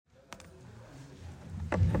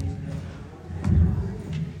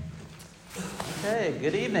Okay,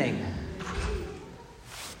 good evening.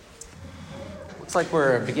 Looks like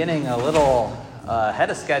we're beginning a little ahead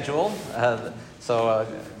of schedule, so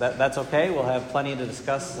that's okay. We'll have plenty to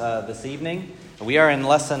discuss this evening. We are in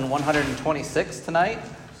lesson 126 tonight,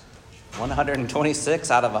 126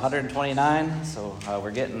 out of 129, so we're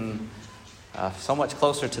getting so much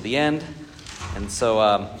closer to the end. And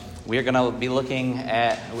so we're going to be looking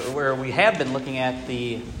at, where we have been looking at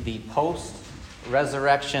the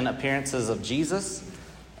post-resurrection appearances of Jesus.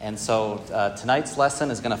 And so tonight's lesson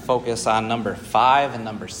is going to focus on number 5 and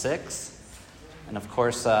number 6. And of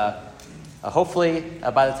course, hopefully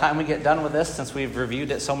by the time we get done with this, since we've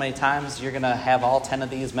reviewed it so many times, you're going to have all 10 of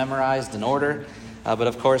these memorized in order. But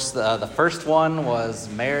of course, the first one was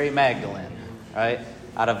Mary Magdalene, right?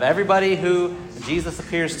 Out of everybody who Jesus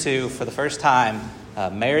appears to for the first time,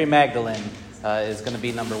 Mary Magdalene is going to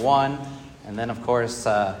be number 1. And then, of course,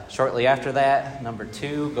 shortly after that, number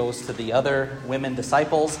 2 goes to the other women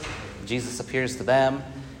disciples. Jesus appears to them.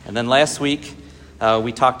 And then last week,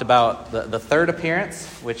 we talked about the third appearance,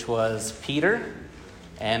 which was Peter.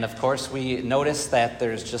 And, of course, we noticed that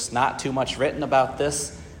there's just not too much written about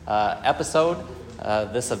this episode,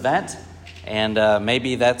 this event. And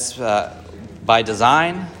maybe that's by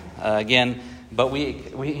design, again. But we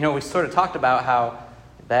sort of talked about how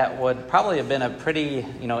that would probably have been a pretty,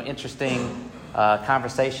 interesting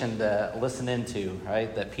conversation to listen into,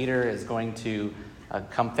 right? That Peter is going to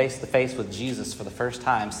come face to face with Jesus for the first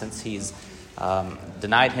time since he's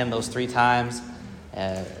denied him those 3 times.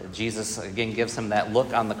 Jesus, again, gives him that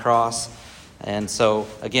look on the cross. And so,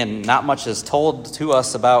 again, not much is told to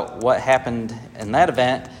us about what happened in that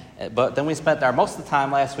event. But then we spent most of the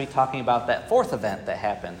time last week talking about that 4th event that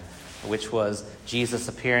happened, which was Jesus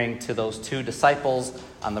appearing to those 2 disciples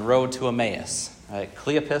on the road to Emmaus.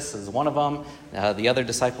 Cleopas is one of them. The other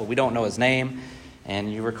disciple, we don't know his name.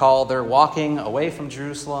 And you recall they're walking away from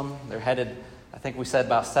Jerusalem. They're headed, I think we said,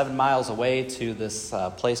 about 7 miles away to this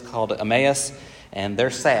place called Emmaus. And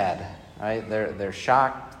they're sad, right? They're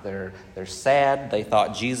shocked. They're sad. They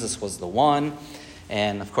thought Jesus was the one.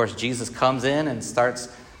 And, of course, Jesus comes in and starts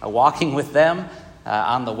walking with them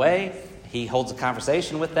on the way. He holds a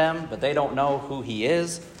conversation with them, but they don't know who he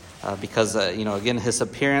is because, again, his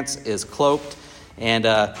appearance is cloaked. And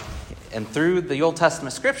through the Old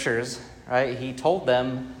Testament scriptures, right, he told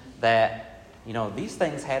them that, these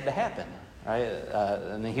things had to happen, right?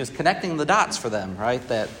 And he was connecting the dots for them, right,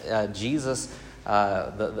 that Jesus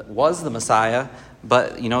was the Messiah,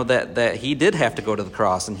 but, that he did have to go to the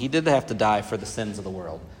cross and he did have to die for the sins of the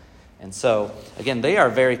world. And so, again, they are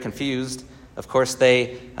very confused. Of course,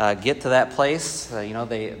 they get to that place,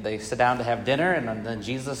 they sit down to have dinner, and then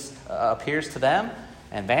Jesus appears to them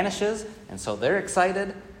and vanishes. And so they're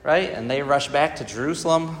excited, right? And they rush back to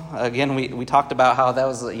Jerusalem. Again, we talked about how that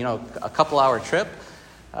was, a couple-hour trip,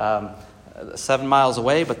 7 miles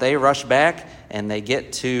away. But they rush back, and they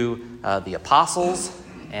get to the apostles,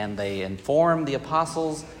 and they inform the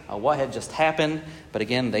apostles what had just happened. But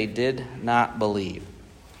again, they did not believe.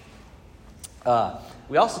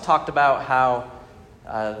 We also talked about how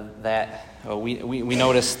we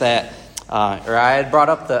noticed that, or I had brought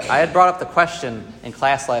up the question in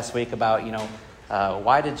class last week about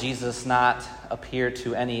why did Jesus not appear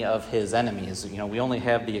to any of his enemies? We only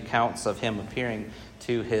have the accounts of him appearing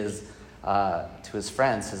to his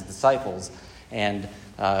friends, his disciples, and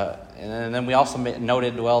then we also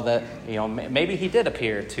noted that maybe he did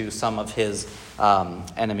appear to some of his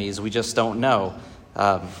enemies. We just don't know.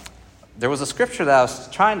 There was a scripture that I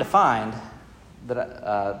was trying to find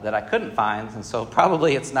that I couldn't find, and so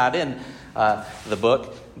probably it's not in the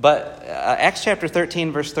book. But Acts chapter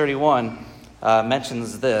 13, verse 31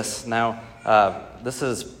 mentions this. Now, this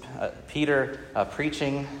is Peter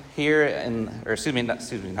preaching here,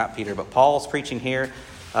 not Peter, but Paul's preaching here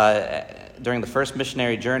during the first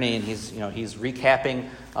missionary journey, and he's recapping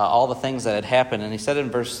all the things that had happened. And he said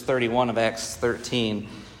in verse 31 of Acts 13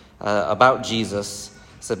 about Jesus.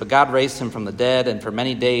 It said, "But God raised him from the dead, and for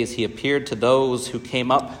many days he appeared to those who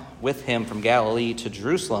came up with him from Galilee to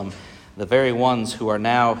Jerusalem, the very ones who are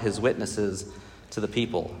now his witnesses to the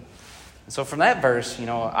people." And so from that verse,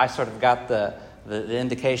 I sort of got the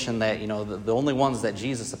indication that, the only ones that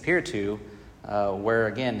Jesus appeared to were,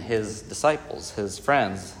 again, his disciples, his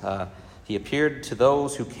friends. He appeared to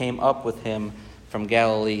those who came up with him from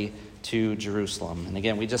Galilee to Jerusalem. And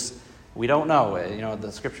again, we don't know.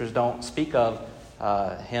 The scriptures don't speak of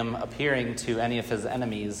him appearing to any of his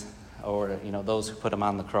enemies or, those who put him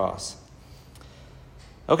on the cross.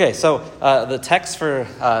 Okay, so the text for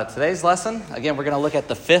today's lesson, again, we're going to look at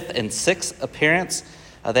the 5th and 6th appearance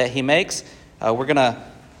that he makes. We're going to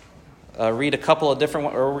read a couple of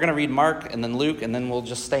different, or we're going to read Mark and then Luke, and then we'll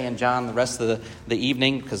just stay in John the rest of the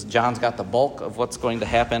evening because John's got the bulk of what's going to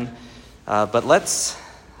happen. But let's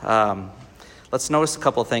notice a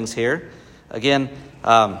couple of things here. Again,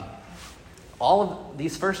 all of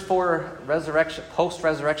these first four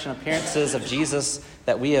post-resurrection appearances of Jesus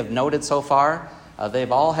that we have noted so far,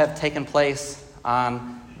 they've all have taken place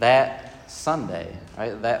on that Sunday,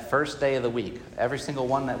 right? That first day of the week. Every single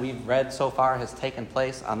one that we've read so far has taken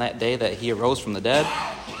place on that day that he arose from the dead.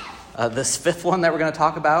 This fifth one that we're going to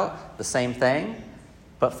talk about, the same thing.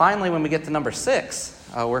 But finally, when we get to number 6,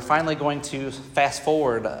 we're finally going to fast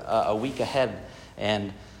forward a week ahead.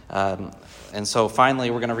 And so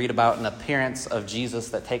finally, we're going to read about an appearance of Jesus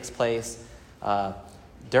that takes place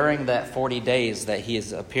during that 40 days that he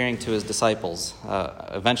is appearing to his disciples,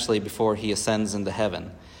 eventually before he ascends into heaven.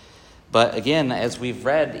 But again, as we've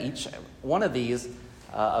read each one of these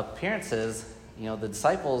appearances, the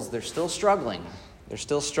disciples, they're still struggling. They're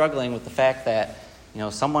still struggling with the fact that,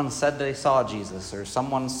 someone said they saw Jesus or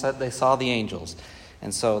someone said they saw the angels.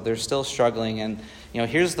 And so they're still struggling. And,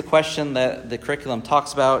 here's the question that the curriculum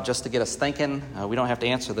talks about just to get us thinking. We don't have to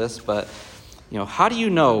answer this, but, how do you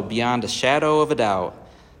know beyond a shadow of a doubt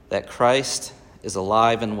that Christ is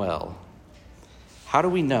alive and well? How do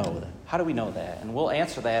we know that? How do we know that? And we'll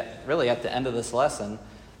answer that really at the end of this lesson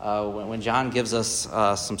when John gives us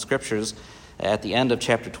some scriptures at the end of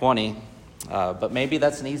chapter 20. But maybe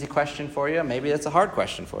that's an easy question for you. Maybe it's a hard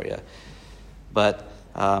question for you. But,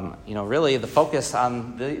 really the focus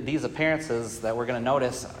on these appearances that we're going to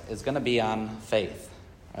notice is going to be on faith,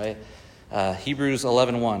 right? Hebrews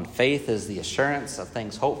 11:1, faith is the assurance of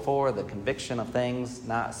things hoped for, the conviction of things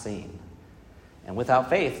not seen. And without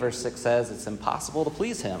faith, verse 6 says, it's impossible to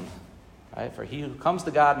please him. Right? For he who comes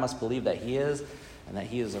to God must believe that he is, and that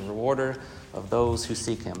he is a rewarder of those who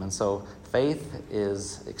seek him. And so faith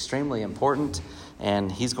is extremely important, and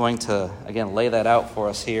he's going to, again, lay that out for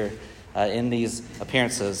us here in these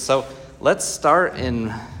appearances. So let's start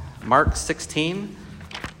in Mark 16,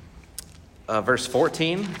 verse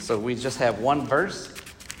 14. So we just have one verse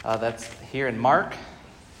that's here in Mark,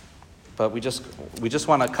 but we just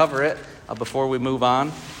want to cover it before we move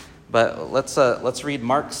on. But let's read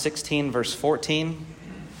Mark 16, verse 14,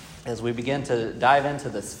 as we begin to dive into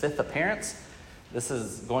this fifth appearance. This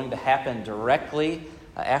is going to happen directly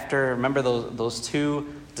after, remember, those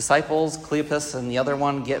two disciples, Cleopas and the other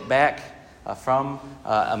one, get back from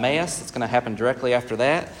Emmaus. It's going to happen directly after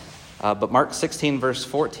that. But Mark 16, verse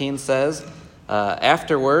 14 says,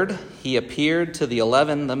 afterward, he appeared to the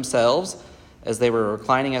 11 themselves as they were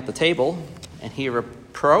reclining at the table, and he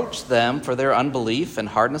reproached them for their unbelief and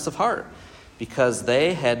hardness of heart, because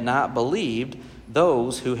they had not believed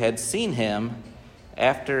those who had seen him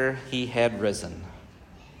after he had risen.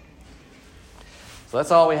 So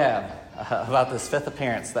that's all we have about this fifth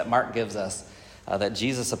appearance that Mark gives us, that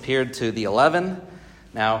Jesus appeared to the 11.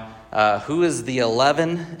 Now, who is the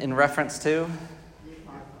 11 in reference to?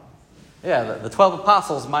 Yeah, the 12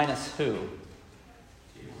 apostles minus who?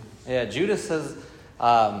 Yeah, Judas has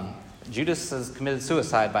committed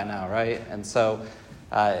suicide by now, right? And so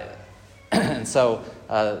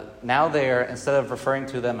now they're, instead of referring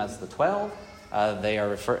to them as the 12, they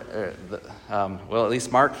are at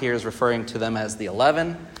least Mark here is referring to them as the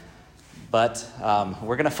 11. But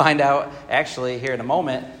we're going to find out actually here in a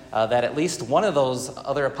moment that at least one of those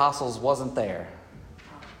other apostles wasn't there.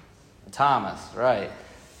 Thomas, right?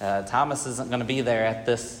 Thomas isn't going to be there at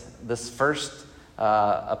this first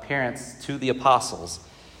appearance to the apostles.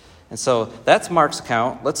 And so that's Mark's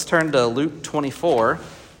account. Let's turn to Luke 24,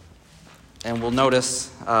 and we'll notice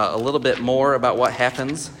a little bit more about what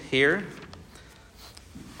happens here.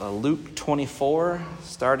 Luke 24,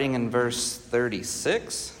 starting in verse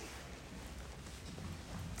 36.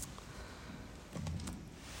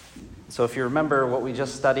 So if you remember what we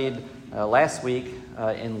just studied last week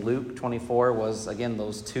in Luke 24 was, again,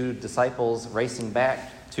 those two disciples racing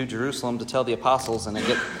back to Jerusalem to tell the apostles. And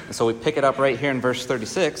so we pick it up right here in verse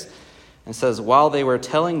 36. And says, while they were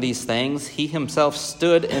telling these things, he himself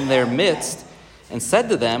stood in their midst and said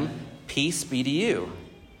to them, peace be to you.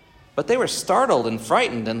 But they were startled and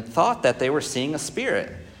frightened and thought that they were seeing a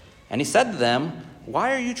spirit. And he said to them,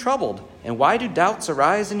 why are you troubled? And why do doubts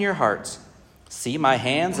arise in your hearts? See my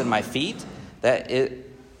hands and my feet, that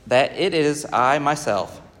it is I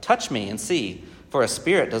myself. Touch me and see, for a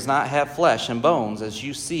spirit does not have flesh and bones, as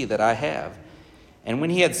you see that I have. And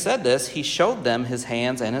when he had said this, he showed them his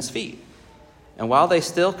hands and his feet. And while they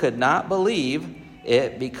still could not believe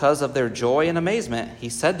it because of their joy and amazement, he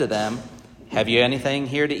said to them, have you anything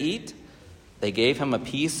here to eat? They gave him a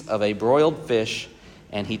piece of a broiled fish,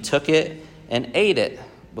 and he took it and ate it.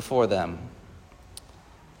 before them.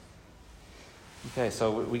 Okay,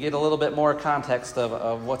 so we get a little bit more context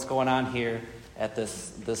of what's going on here at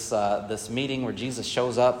this meeting where Jesus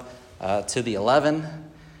shows up to the 11.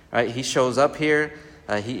 Right, he shows up here.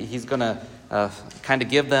 He's going to kind of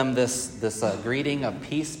give them this greeting of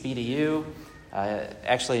peace be to you.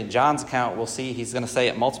 Actually, in John's account, we'll see he's going to say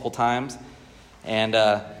it multiple times. And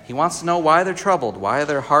he wants to know why they're troubled, why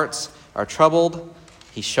their hearts are troubled.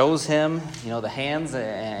 He shows him, the hands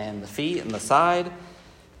and the feet and the side.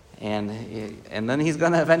 And then he's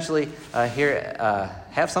going to eventually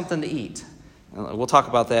have something to eat. We'll talk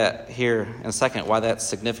about that here in a second, why that's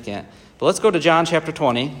significant. But let's go to John chapter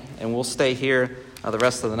 20, and we'll stay here the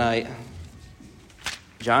rest of the night.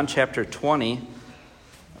 John chapter 20,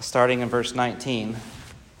 starting in verse 19.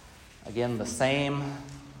 Again, the same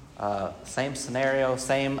scenario,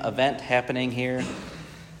 same event happening here.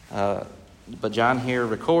 But John here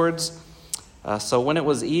records, so when it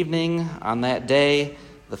was evening on that day,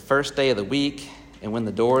 the first day of the week, and when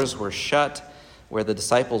the doors were shut where the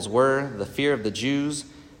disciples were, for fear of the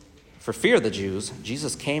Jews,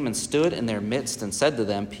 Jesus came and stood in their midst and said to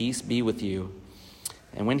them, "Peace be with you."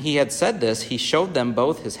 And when he had said this, he showed them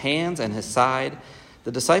both his hands and his side.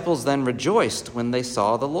 The disciples then rejoiced when they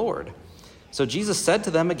saw the Lord. So Jesus said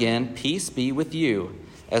to them again, "Peace be with you.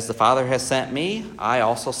 As the Father has sent me, I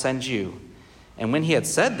also send you." And when he had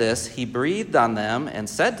said this, he breathed on them and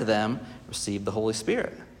said to them, "Receive the Holy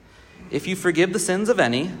Spirit. If you forgive the sins of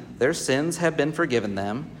any, their sins have been forgiven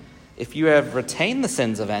them. If you have retained the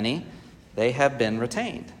sins of any, they have been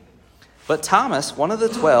retained." But Thomas, one of the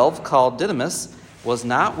 12, called Didymus, was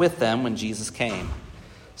not with them when Jesus came.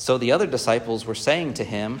 So the other disciples were saying to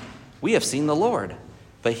him, "We have seen the Lord."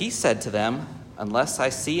 But he said to them, "Unless I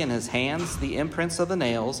see in his hands the imprints of the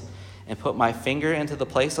nails, and put my finger into the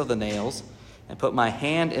place of the nails, and put my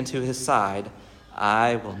hand into his side,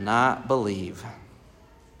 I will not believe."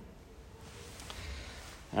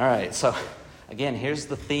 All right, so again, here's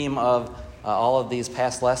the theme of all of these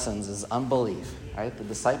past lessons is unbelief. Right? The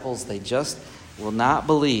disciples, they just will not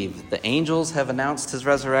believe. The angels have announced his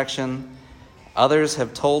resurrection. Others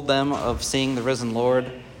have told them of seeing the risen Lord,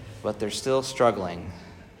 but they're still struggling.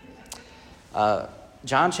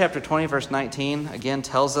 John chapter 20, verse 19, again,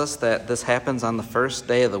 tells us that this happens on the first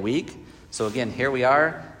day of the week. So again, here we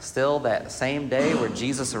are, still that same day where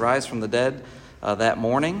Jesus arose from the dead that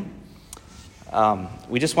morning.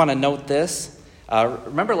 We just want to note this.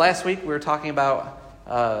 Remember last week we were talking about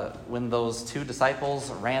when those two disciples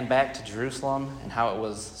ran back to Jerusalem and how it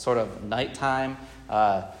was sort of nighttime.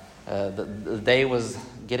 The day was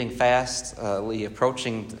getting fastly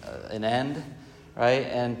approaching an end, right?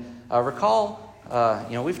 And recall,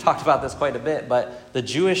 we've talked about this quite a bit, but the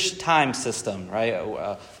Jewish time system, right?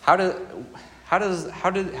 How did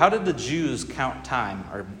the Jews count time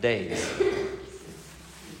or days?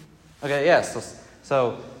 Okay, yes.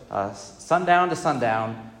 So sundown to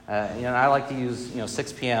sundown. I like to use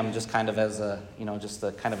 6 p.m. just kind of as just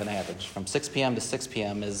a kind of an average. From 6 p.m. to 6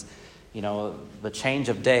 p.m. is the change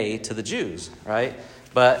of day to the Jews, right?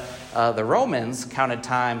 But the Romans counted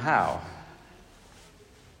time how?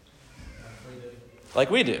 Like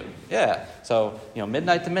we do, yeah. So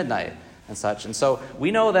midnight to midnight and such. And so we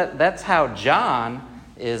know that that's how John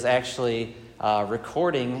is actually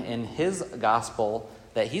recording in his gospel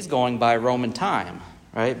that he's going by Roman time,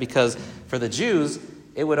 right? Because for the Jews,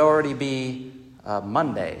 it would already be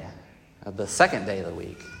Monday, the second day of the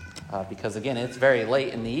week, because again, it's very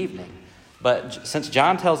late in the evening. But since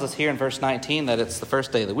John tells us here in verse 19 that it's the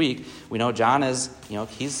first day of the week, we know John is,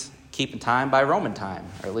 he's keeping time by Roman time,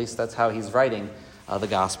 or at least that's how he's writing the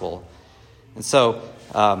gospel. And so,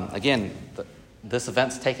 again, this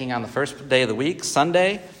event's taking on the first day of the week,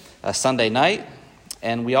 Sunday night.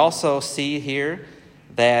 And we also see here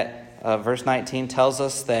that verse 19 tells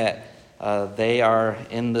us that they are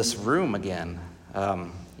in this room again.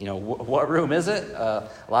 What room is it? A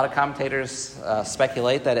lot of commentators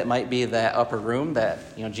speculate that it might be that upper room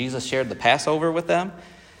that Jesus shared the Passover with them.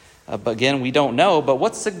 But again, we don't know. But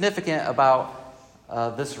what's significant about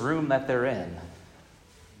this room that they're in?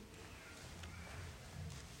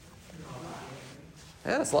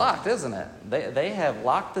 Yeah, it's locked, isn't it? They have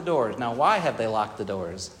locked the doors. Now, why have they locked the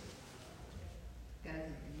doors?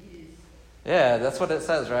 Yeah, that's what it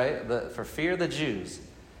says, right? For fear of the Jews.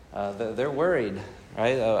 They're worried,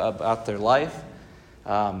 right, about their life.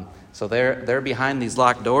 So they're behind these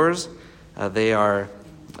locked doors. They are,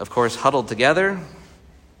 of course, huddled together.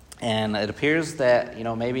 And it appears that,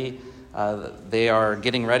 maybe they are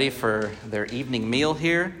getting ready for their evening meal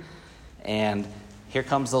here. And, here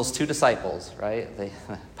comes those two disciples, right? They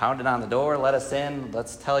pounded on the door, let us in,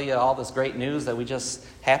 let's tell you all this great news that we just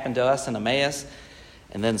happened to us in Emmaus.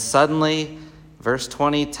 And then suddenly, verse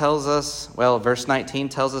 19 tells us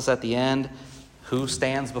at the end, who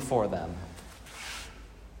stands before them?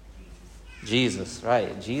 Jesus,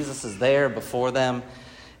 right? Jesus is there before them.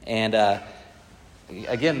 And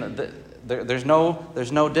again, there's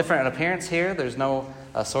no different appearance here. There's no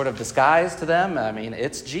sort of disguise to them. I mean,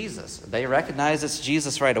 it's Jesus. They recognize it's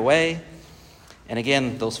Jesus right away. And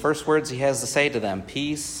again, those first words he has to say to them,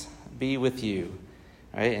 peace be with you.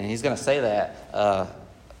 Right? And he's going to say that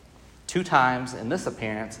 2 times in this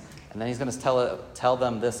appearance, and then he's going to tell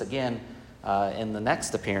them this again in the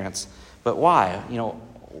next appearance. But why?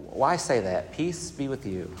 Why say that? Peace be with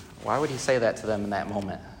you. Why would he say that to them in that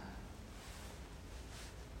moment?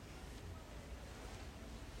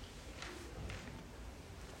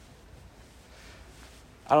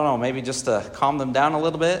 I don't know, maybe just to calm them down a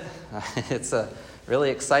little bit. It's a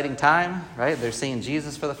really exciting time, right? They're seeing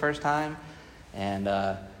Jesus for the first time. And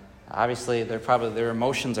obviously, their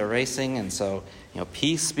emotions are racing. And so,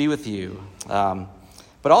 peace be with you.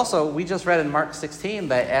 But also, we just read in Mark 16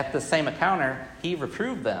 that at the same encounter, he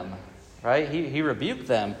reproved them, right? He rebuked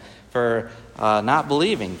them for not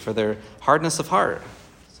believing, for their hardness of heart,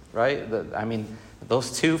 right?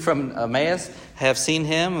 Those 2 from Emmaus have seen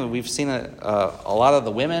him. We've seen a lot of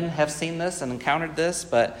the women have seen this and encountered this,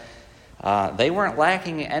 but they weren't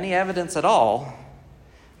lacking any evidence at all.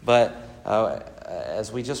 But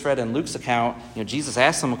as we just read in Luke's account, Jesus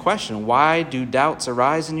asked them a question: why do doubts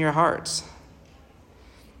arise in your hearts?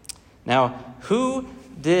 Now, who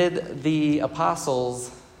did the apostles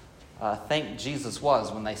think Jesus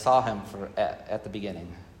was when they saw him at the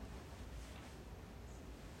beginning?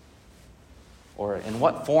 Or in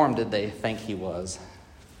what form did they think he was?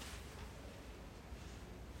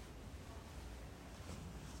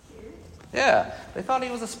 Yeah, they thought he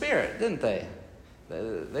was a spirit, didn't they?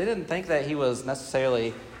 They didn't think that he was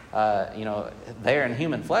necessarily, there in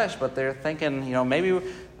human flesh, but they're thinking, maybe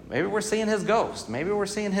we're seeing his ghost. Maybe we're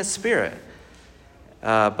seeing his spirit.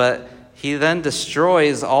 But he then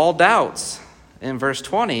destroys all doubts in verse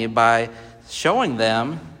 20 by showing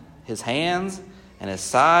them his hands and his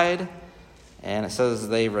side. And it says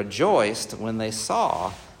they rejoiced when they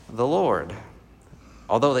saw the Lord.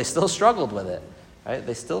 Although they still struggled with it. Right?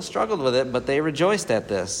 They still struggled with it, but they rejoiced at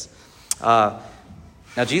this. Now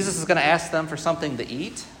Jesus is going to ask them for something to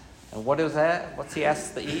eat. And what is that? What's he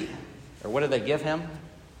asked to eat? Or what do they give him?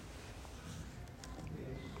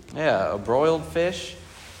 Yeah, a broiled fish.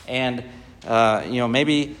 And,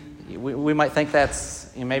 maybe we might think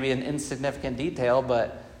that's maybe an insignificant detail,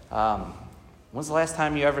 but when's the last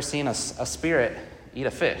time you ever seen a spirit eat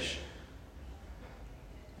a fish?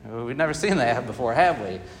 We've never seen that before, have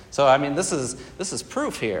we? So, this is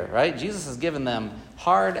proof here, right? Jesus has given them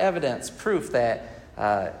hard evidence, proof that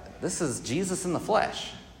this is Jesus in the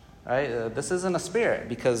flesh, right? This isn't a spirit,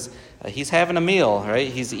 because he's having a meal,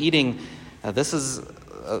 right? He's eating. This is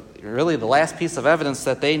really the last piece of evidence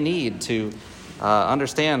that they need to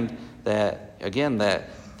understand that, again, that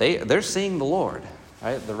they're seeing the Lord,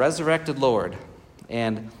 right? The resurrected Lord.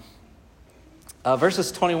 And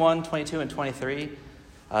verses 21, 22, and 23,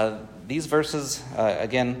 these verses,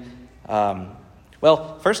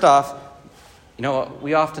 first off,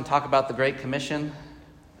 we often talk about the Great Commission,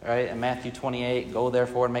 right? In Matthew 28, go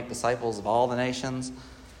therefore and make disciples of all the nations.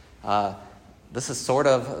 This is sort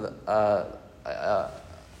of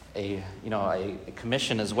a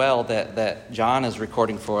commission as well that John is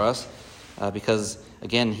recording for us, because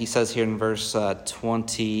again he says here in verse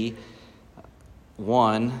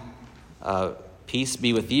 21, peace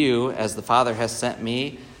be with you, as the Father has sent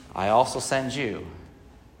me, I also send you.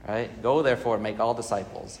 Right? Go therefore and make all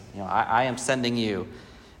disciples. I am sending you.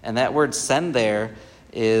 And that word send there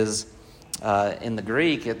is in the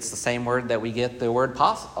Greek, it's the same word that we get the word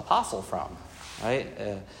apostle from. Right?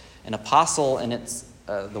 An apostle, and it's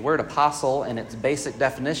the word apostle in its basic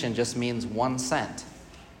definition just means one sent.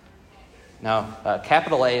 Now,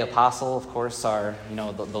 capital A apostle, of course, are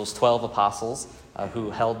those 12 apostles who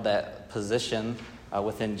held that position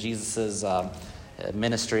within Jesus's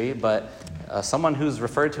ministry, but someone who's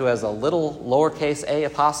referred to as a little lowercase a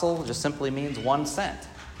apostle just simply means one sent.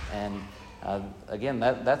 And again,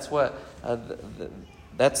 that's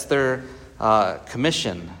their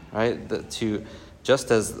commission, right?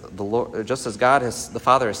 Just as God the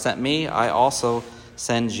Father has sent me, I also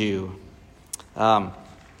send you.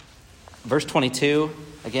 Verse 22,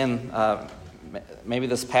 again, maybe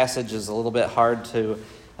this passage is a little bit hard to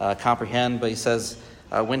comprehend, but he says,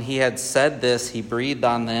 when he had said this, he breathed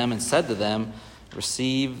on them and said to them,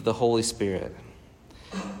 receive the Holy Spirit.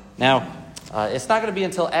 Now, it's not going to be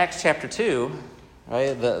until Acts chapter 2,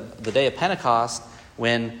 right, the day of Pentecost,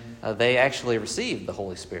 when they actually received the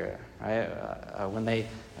Holy Spirit, right? When they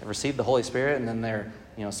received the Holy Spirit, and then they're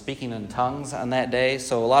speaking in tongues on that day.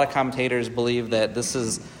 So a lot of commentators believe that this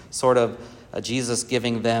is sort of Jesus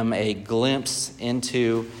giving them a glimpse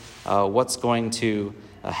into what's going to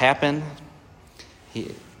happen.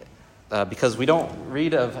 Because we don't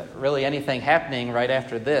read of really anything happening right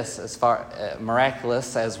after this as far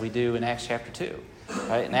miraculous as we do in Acts chapter 2.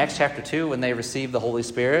 Right? In Acts chapter 2, when they receive the Holy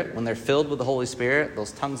Spirit, when they're filled with the Holy Spirit,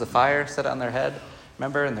 those tongues of fire sit on their head,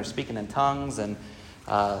 remember? And they're speaking in tongues and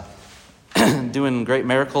doing great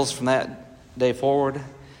miracles from that day forward.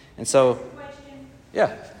 And so, question? Yeah.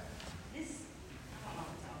 This, I don't know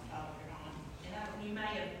if it's on, and you may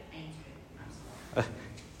have answered it, I'm sorry.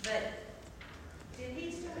 But did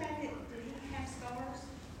he still have it, did he have scars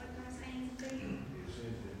like on his hands and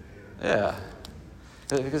feet? Yeah.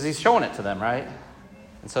 Because he's showing it to them, right?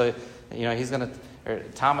 And so, he's going to,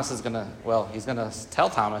 Thomas is going to, he's going to tell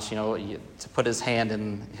Thomas, to put his hand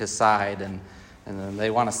in his side, and then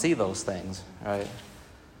they want to see those things, right?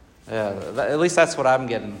 Yeah, at least that's what I'm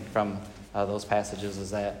getting from those passages,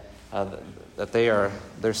 is that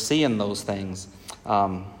they're seeing those things.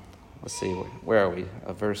 Let's see, where are we?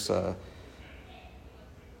 Verse.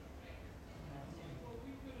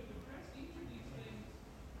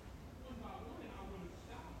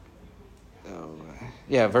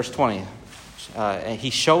 Verse 20. And he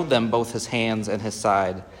showed them both his hands and his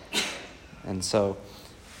side. And so,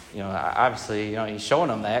 obviously, he's showing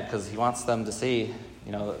them that because he wants them to see,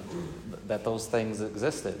 that those things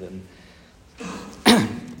existed.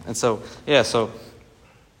 And so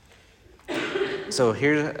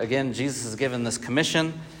here again, Jesus is given this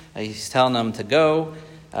commission. He's telling them to go.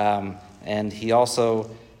 And he also,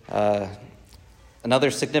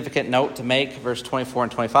 another significant note to make, verse 24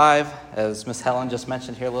 and 25, as Miss Helen just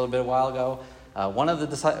mentioned here a little bit a while ago, one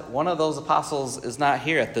of those apostles is not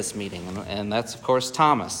here at this meeting, and that's, of course,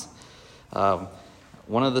 Thomas.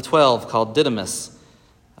 One of the 12, called Didymus,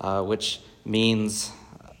 which means,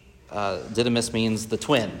 Didymus means the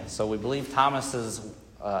twin. So we believe Thomas is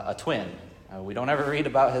a twin. We don't ever read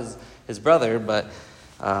about his brother, but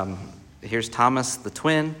here's Thomas, the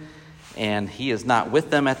twin, and he is not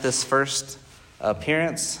with them at this first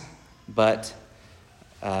appearance, but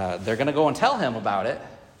they're going to go and tell him about it,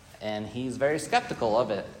 and he's very skeptical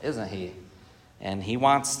of it, isn't he? And he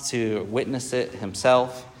wants to witness it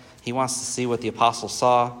himself. He wants to see what the apostles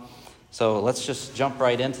saw. So let's just jump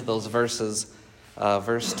right into those verses,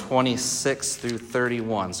 verse 26 through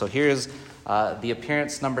 31. So here's the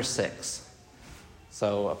appearance number 6.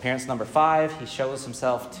 So appearance number 5, he shows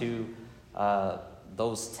himself to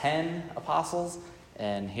those 10 apostles,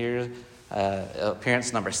 and here's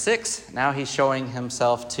appearance number 6, now he's showing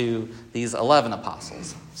himself to these 11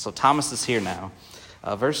 apostles. So Thomas is here now.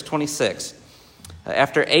 Verse 26.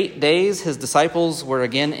 After 8 days, his disciples were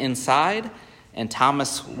again inside, and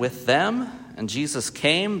Thomas with them. And Jesus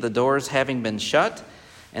came, the doors having been shut,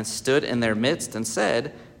 and stood in their midst and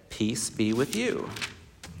said, "Peace be with you."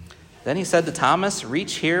 Then he said to Thomas,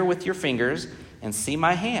 "Reach here with your fingers and see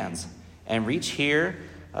my hands, and reach here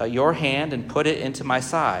your hand and put it into my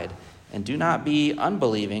side. And do not be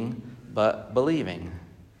unbelieving, but believing."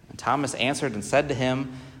 And Thomas answered and said to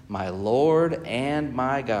him, "My Lord and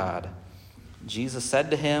my God." Jesus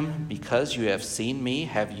said to him, "Because you have seen me,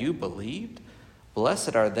 have you believed?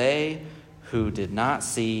 Blessed are they who did not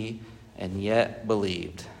see and yet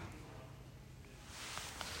believed."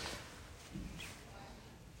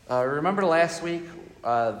 Remember last week,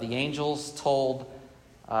 the angels told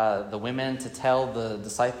the women to tell the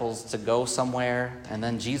disciples to go somewhere, and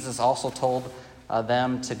then Jesus also told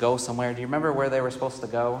them to go somewhere. Do you remember where they were supposed to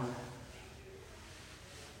go?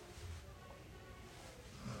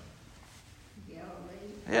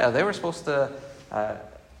 Yeah, they were supposed to,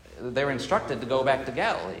 they were instructed to go back to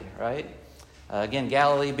Galilee, right? Again,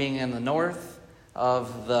 Galilee being in the north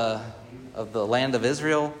of the land of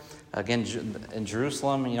Israel. Again, in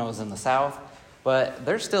Jerusalem, is in the south. But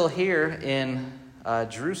they're still here in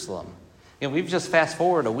Jerusalem. We've just fast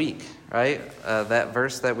forward a week, right? That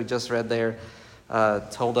verse that we just read there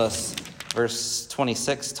told us, verse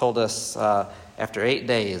 26 told us after 8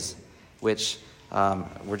 days, which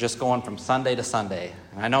we're just going from Sunday to Sunday.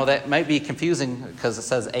 And I know that might be confusing because it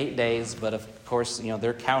says 8 days, but of course,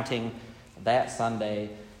 they're counting that Sunday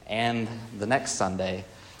and the next Sunday.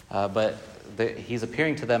 But he's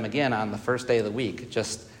appearing to them again on the first day of the week,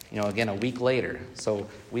 just, again, a week later. So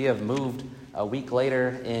we have moved a week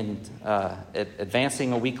later in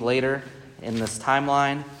advancing a week later in this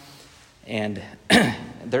timeline, and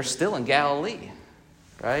they're still in Galilee,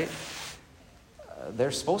 right?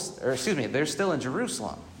 They're still in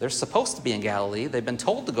Jerusalem. They're supposed to be in Galilee. They've been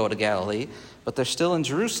told to go to Galilee, but they're still in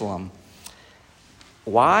Jerusalem.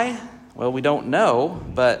 Why? Well, we don't know,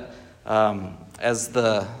 but as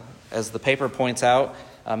the paper points out,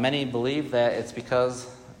 many believe that it's because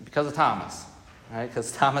of Thomas, right?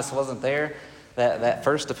 Because Thomas wasn't there that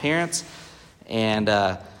first appearance, and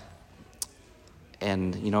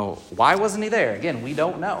why wasn't he there? Again, we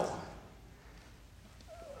don't know.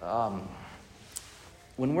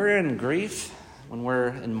 When we're in grief, when we're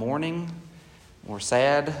in mourning, when we're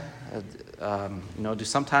sad, do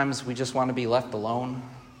sometimes we just want to be left alone?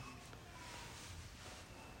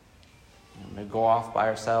 Maybe go off by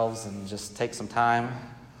ourselves and just take some time.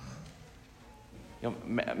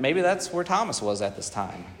 Maybe that's where Thomas was at this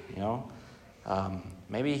time.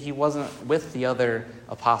 Maybe he wasn't with the other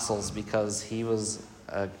apostles because he's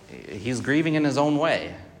grieving in his own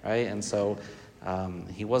way, right? And so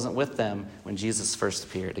he wasn't with them when Jesus first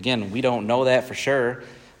appeared. Again, we don't know that for sure,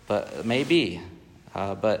 but maybe.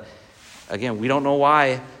 But again, we don't know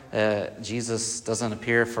why Jesus doesn't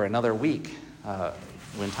appear for another week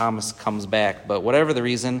when Thomas comes back. But whatever the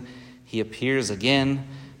reason, he appears again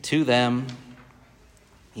to them.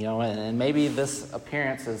 And maybe this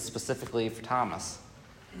appearance is specifically for Thomas,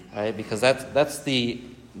 right? Because that's the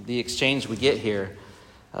exchange we get here.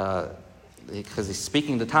 Because he's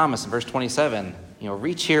speaking to Thomas in verse 27.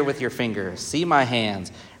 Reach here with your finger, see my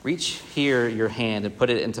hands. Reach here your hand and put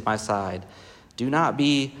it into my side. Do not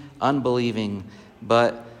be unbelieving,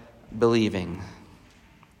 but believing.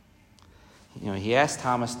 He asked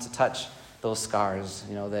Thomas to touch those scars.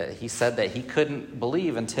 That he said that he couldn't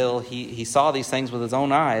believe until he saw these things with his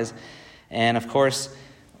own eyes. And of course,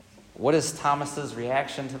 what is Thomas's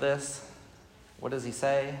reaction to this? What does he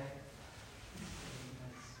say?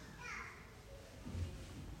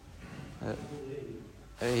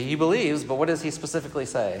 He believes, but what does he specifically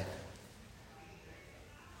say?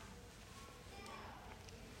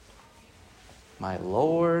 My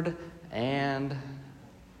Lord and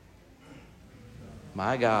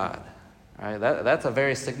my God. All right, that's a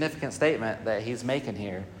very significant statement that he's making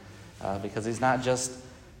here, because he's not just,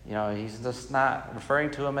 he's just not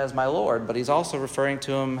referring to him as my Lord, but he's also referring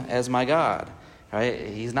to him as my God. Right?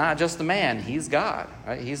 He's not just a man; he's God.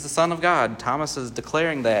 Right? He's the Son of God. Thomas is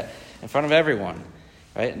declaring that in front of everyone.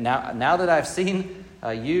 Right? Now that I've seen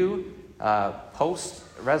you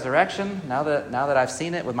post-resurrection, now that I've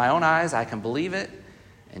seen it with my own eyes, I can believe it,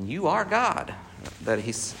 and you are God.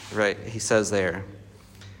 He says there.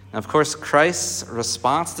 Now, of course, Christ's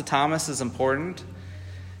response to Thomas is important.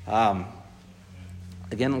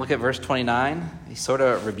 Again, look at verse 29. He sort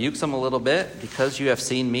of rebukes him a little bit. Because you have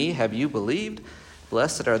seen me, have you believed?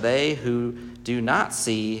 Blessed are they who do not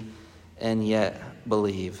see and yet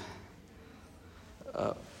believe.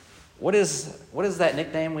 What is that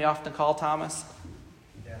nickname we often call Thomas?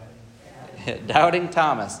 Doubting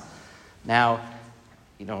Thomas. Now,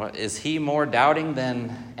 is he more doubting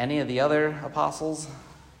than any of the other apostles?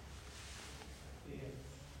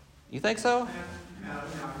 You think so? No,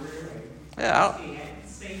 not really. Yeah. He hadn't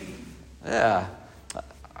seen him. Yeah.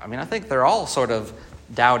 I think they're all sort of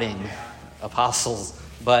doubting apostles,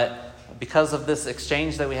 but because of this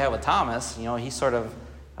exchange that we have with Thomas, he sort of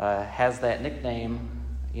has that nickname,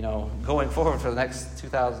 going forward for the next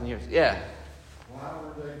 2,000 years. Yeah. Why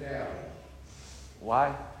were they doubting?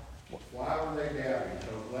 Why? Why were they doubting?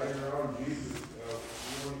 Because later on, Jesus,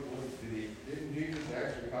 didn't Jesus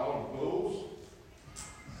actually call them fools?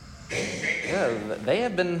 Yeah, they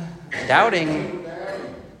have been doubting.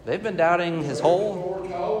 They've been doubting his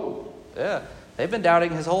whole. Yeah, they've been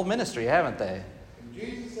doubting his whole ministry, haven't they? And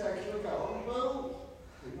Jesus actually called them fools.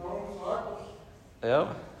 He called them disciples.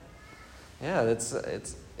 Yep. Yeah,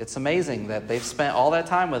 it's amazing that they've spent all that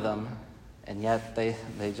time with him, and yet they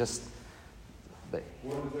just.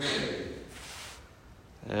 What did they say?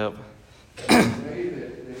 Yep. That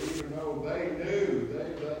even though they knew,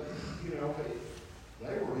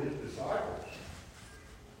 they were his disciples.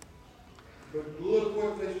 But look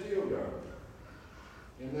what they still done.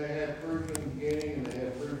 And they had proof in the beginning and they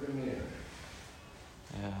had proof in the end.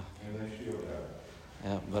 Yeah. And they still done.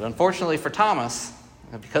 Yeah. But unfortunately for Thomas,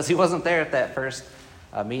 because he wasn't there at that first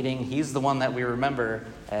meeting, he's the one that we remember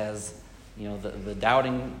as, the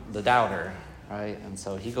doubter, right? And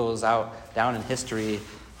so he goes down in history.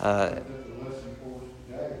 That's a lesson for us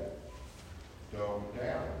today. Don't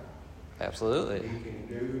doubt. Absolutely. He can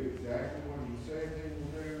do exactly what he said he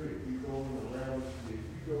will do. If you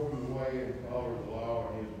go in the way and follow the law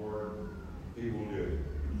and his word, he will do it.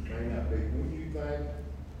 It may not be when you think,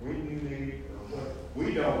 when you need it, or what.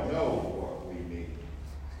 We don't know what we need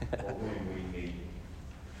or when we need it.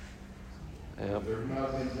 Yep. There's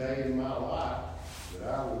not been a day in my life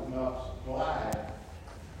that I was not supplied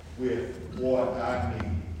with what I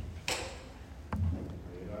need.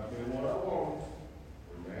 And I've been what I wanted.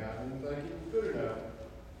 Man, I didn't think it was good enough.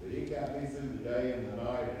 But he got me through the day and the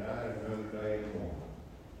night, and I had another day in the morning.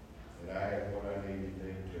 And I had what I needed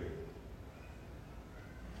then too.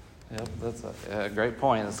 Yep, that's a great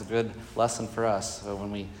point. It's a good lesson for us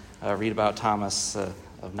when we read about Thomas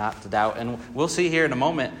of not to doubt. And we'll see here in a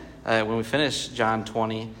moment when we finish John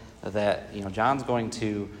 20 that John's going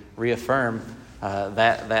to reaffirm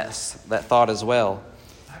that thought as well.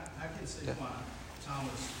 I can see why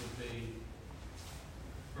Thomas would be,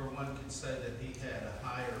 or one could say that he had a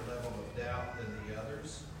higher level of doubt than the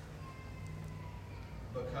others,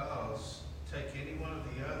 because take any one of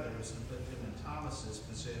the others and put them in Thomas's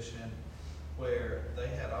position where they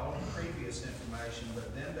had all the previous information,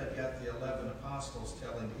 but then they've got the 11 apostles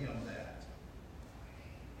telling him that.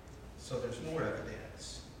 So there's more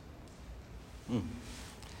evidence.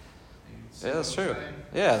 Yeah, that's true.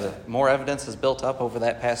 Yeah, the more evidence is built up over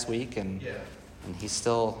that past week, and he's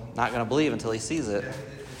still not going to believe until he sees it.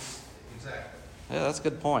 Exactly. Yeah, that's a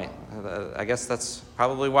good point. I guess that's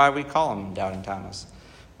probably why we call him Doubting Thomas,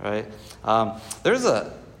 right? There's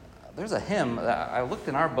a hymn that I looked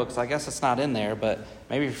in our books. I guess it's not in there, but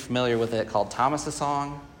maybe you're familiar with it, called Thomas'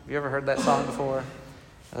 Song. Have you ever heard that song before?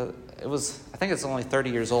 I think it's only 30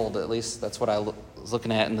 years old, at least that's what I was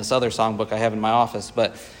looking at in this other songbook I have in my office.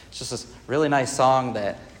 But it's just this really nice song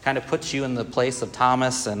that kind of puts you in the place of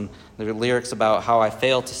Thomas, and there are lyrics about how I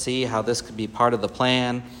fail to see how this could be part of the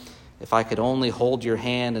plan. If I could only hold your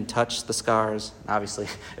hand and touch the scars. Obviously,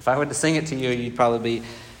 if I were to sing it to you, you'd probably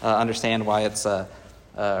understand why it's a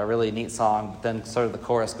really neat song. But then sort of the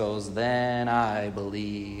chorus goes, then I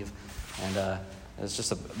believe. And it's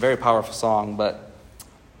just a very powerful song. But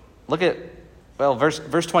look at,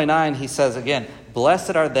 verse 29, he says again,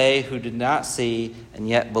 blessed are they who did not see and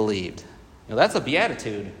yet believed. That's a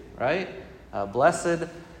beatitude, right? Blessed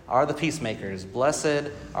are the peacemakers. Blessed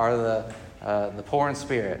are the poor in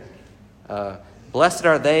spirit. Blessed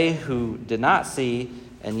are they who did not see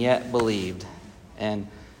and yet believed. And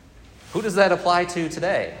who does that apply to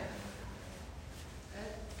today?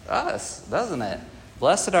 Us, doesn't it?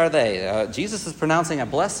 Blessed are they. Jesus is pronouncing a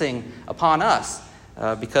blessing upon us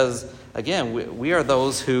because, again, we are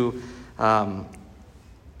those who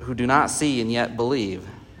do not see and yet believe,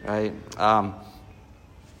 right? I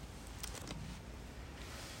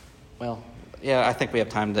think we have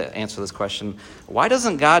time to answer this question. Why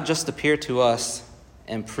doesn't God just appear to us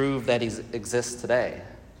and prove that he exists today?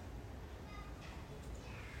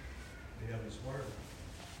 We have his word.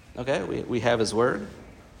 Okay, we have his word.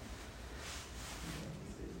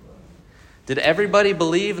 Did everybody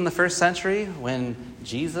believe in the first century when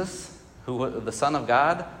Jesus, the Son of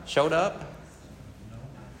God, showed up?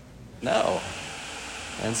 No.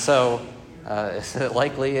 And so, is it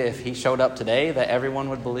likely if he showed up today that everyone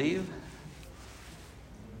would believe?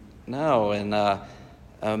 No. And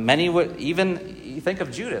many would, even, you think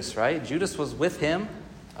of Judas, right? Judas was with him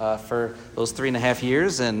for those 3.5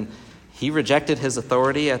 years, and he rejected his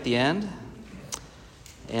authority at the end.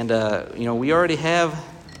 And, we already have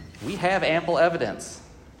ample evidence,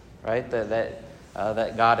 right,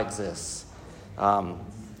 that God exists.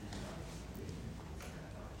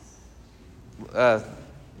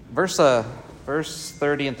 Verse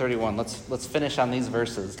 30 and 31. Let's finish on these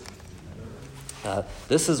verses.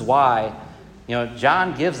 This is why,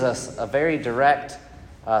 John gives us a very direct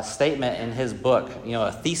statement in his book,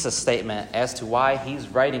 a thesis statement as to why he's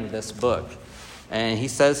writing this book. And he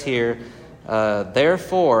says here,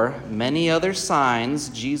 therefore, many other signs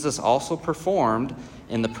Jesus also performed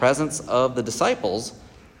in the presence of the disciples,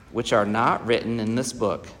 which are not written in this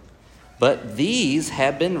book. But these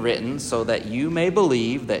have been written so that you may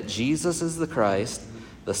believe that Jesus is the Christ,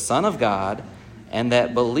 the Son of God, and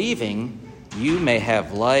that believing you may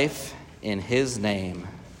have life in his name.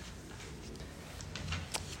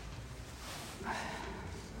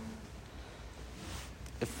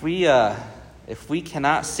 If we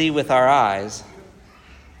cannot see with our eyes,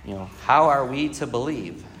 how are we to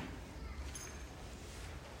believe?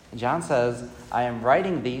 John says, I am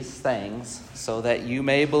writing these things so that you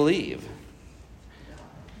may believe.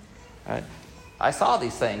 Right? I saw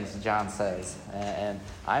these things, John says, and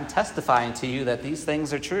I'm testifying to you that these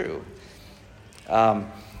things are true.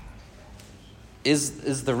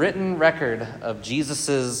 Is the written record of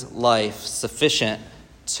Jesus' life sufficient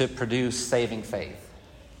to produce saving faith?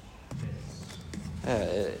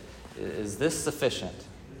 Is this sufficient?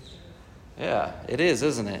 Yeah, it is,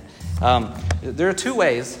 isn't it? There are two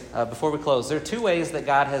ways, before we close, there are two ways that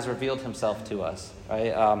God has revealed himself to us,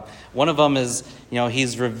 right? One of them is,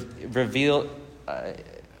 he's revealed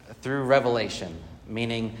through revelation,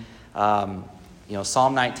 meaning,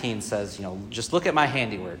 Psalm 19 says, just look at my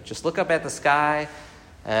handiwork. Just look up at the sky,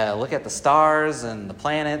 look at the stars and the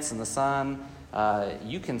planets and the sun.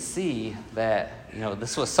 You can see that,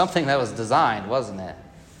 this was something that was designed, wasn't it?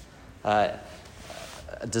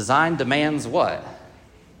 Design demands what?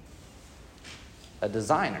 A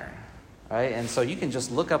designer, right? And so you can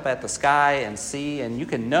just look up at the sky and see, and you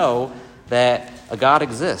can know that a God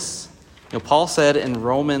exists. Paul said in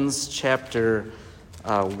Romans chapter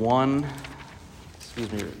 1,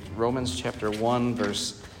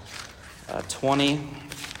 verse 20,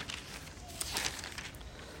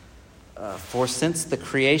 for since the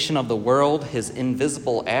creation of the world, his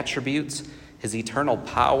invisible attributes, his eternal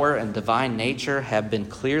power and divine nature have been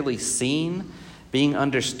clearly seen, being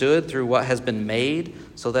understood through what has been made,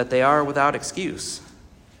 so that they are without excuse.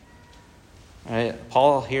 Right?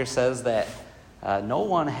 Paul here says that no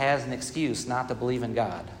one has an excuse not to believe in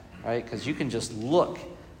God, right? Because you can just look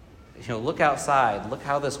outside, look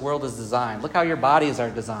how this world is designed, look how your bodies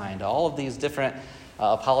are designed, all of these different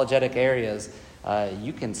apologetic areas.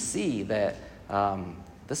 You can see that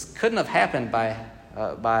this couldn't have happened by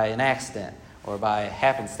an accident or by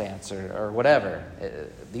happenstance or whatever.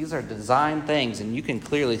 These are designed things, and you can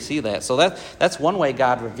clearly see that. So that's one way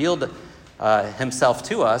God revealed himself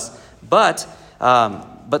to us. But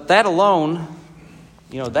that alone,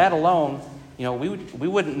 we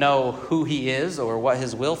wouldn't know who he is or what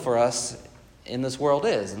his will for us in this world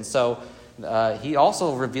is. And so he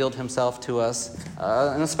also revealed himself to us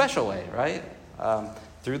in a special way, right?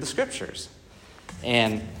 Through the Scriptures.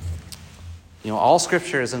 And all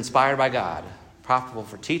Scripture is inspired by God, profitable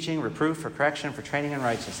for teaching, reproof, for correction, for training in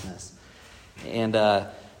righteousness. And,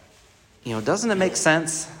 doesn't it make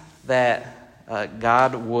sense that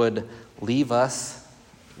God would leave us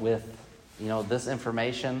with, this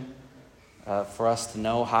information for us to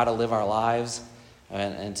know how to live our lives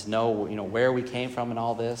and to know, where we came from and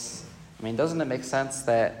all this? I mean, doesn't it make sense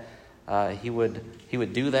that he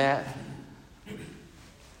would do that?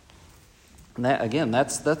 And that, again,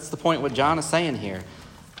 that's the point what John is saying here.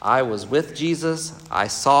 I was with Jesus, I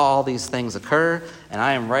saw all these things occur, and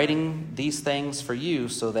I am writing these things for you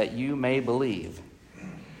so that you may believe.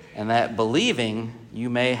 And that believing, you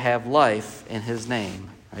may have life in his name.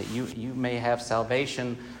 Right? You may have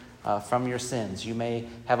salvation from your sins. You may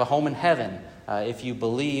have a home in heaven if you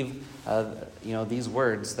believe these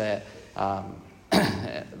words that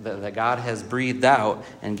that God has breathed out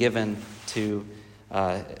and given to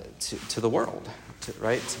the world,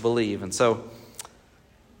 to believe. And so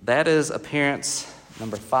that is appearance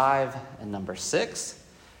number 5 and number 6.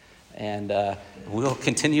 And we'll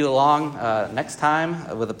continue along next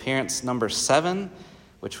time with appearance number 7,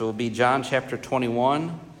 which will be John chapter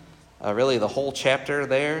 21, really the whole chapter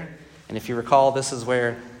there. And if you recall, this is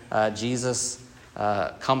where Jesus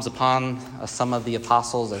comes upon some of the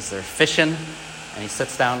apostles as they're fishing, and he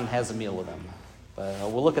sits down and has a meal with them. But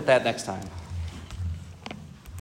we'll look at that next time.